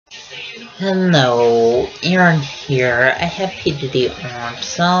Hello, Aaron here. I have PDD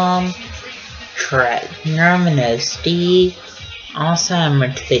Autism, neuromodesty. Also, I'm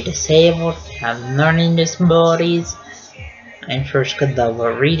mentally disabled, have learning disabilities. I'm first grade level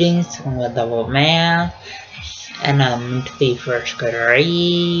reading, second grade level math, and I'm mentally first grade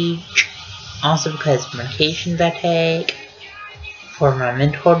age. Also, because of medications I take. For my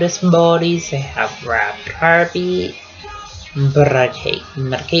mental disabilities, I have rapid heartbeat. But I take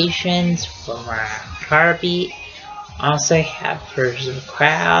medications for my heartbeat. Also have first of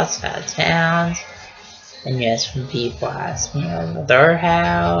crowds, sad sounds, and yes, when people ask me over their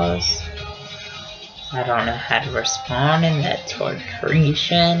house, I don't know how to respond, and that's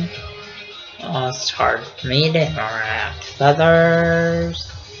frustration. It's hard for me to interact with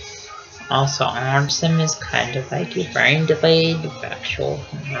others. Also, autism is kind of like a brain delayed factual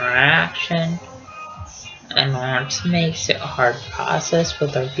interaction. And autism makes it hard to process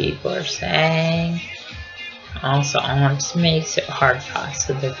what other people are saying. Also, autism makes it hard to process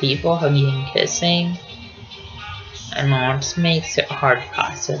other people hugging and kissing. And autism makes it hard to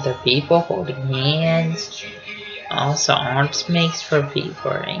process other people holding hands. Also, autism makes for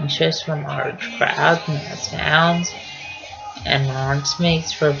people are anxious from large crowds and loud sounds. And autism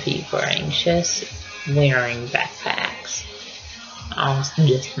makes for people are anxious wearing backpacks. Also,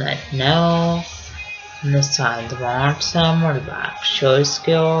 just let you know. The signs of autism are lack of social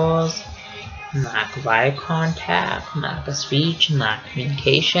skills, lack of eye contact, lack of speech, and lack of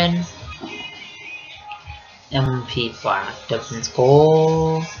communication. And when people act up in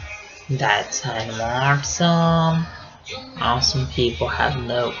school, that's sign of autism. Also, people have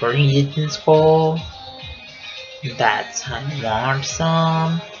no grades in school, that's sign of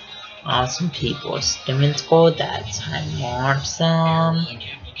autism. Also, people Stimming in school, that's sign of autism.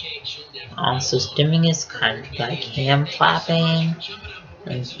 Also, stimming is kind of like hand flapping,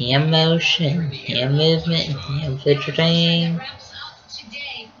 and hand motion, hand movement, and hand fidgeting.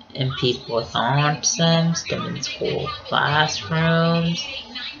 And people with autism stim in school classrooms,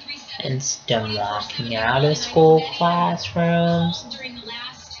 and stim walking out of school classrooms.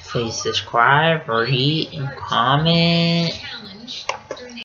 Please subscribe, rate, and comment.